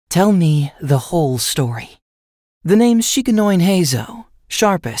Tell me the whole story. The name's SHIKANOIN HEIZOU,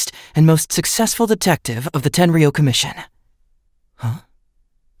 sharpest and most successful detective of the Tenryou Commission. Huh?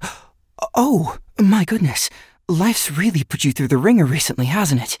 Oh, my goodness. Life's really put you through the ringer recently,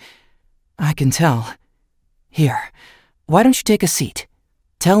 hasn't it? I can tell. Here, why don't you take a seat?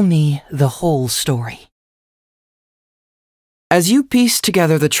 Tell me the whole story. As you piece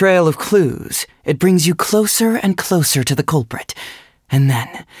together the trail of clues, it brings you closer and closer to the culprit. And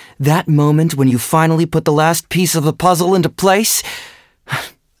then, that moment when you finally put the last piece of the puzzle into place,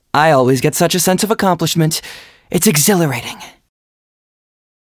 I always get such a sense of accomplishment. It's exhilarating.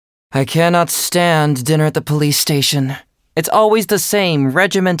 I cannot stand dinner at the police station. It's always the same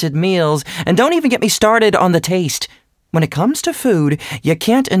regimented meals, and don't even get me started on the taste. When it comes to food, you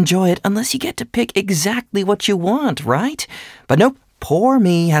can't enjoy it unless you get to pick exactly what you want, right? But nope, poor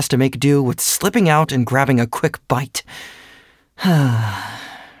me has to make do with slipping out and grabbing a quick bite.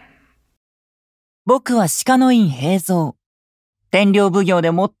 僕は鹿の院平蔵。天領奉行で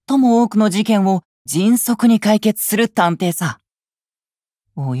最も多くの事件を迅速に解決する探偵さ。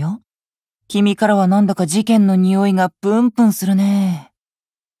おや？君からはなんだか事件の匂いがプンプンするね。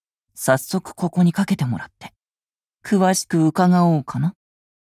早速ここにかけてもらって、詳しく伺おうかな。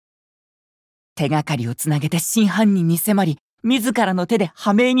手がかりをつなげて真犯人に迫り、自らの手で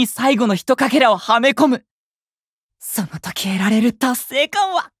破命に最後の一かけらをはめ込む。その時得られる達成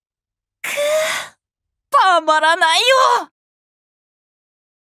感は、たまらないよ。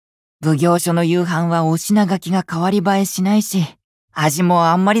奉行所の夕飯はお品書きが変わり映えしないし、味も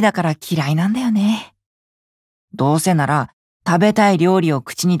あんまりだから嫌いなんだよね。どうせなら食べたい料理を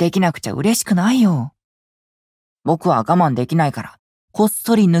口にできなくちゃ嬉しくないよ。僕は我慢できないから、こっ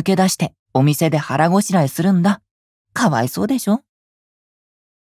そり抜け出してお店で腹ごしらえするんだ。かわいそうでしょ？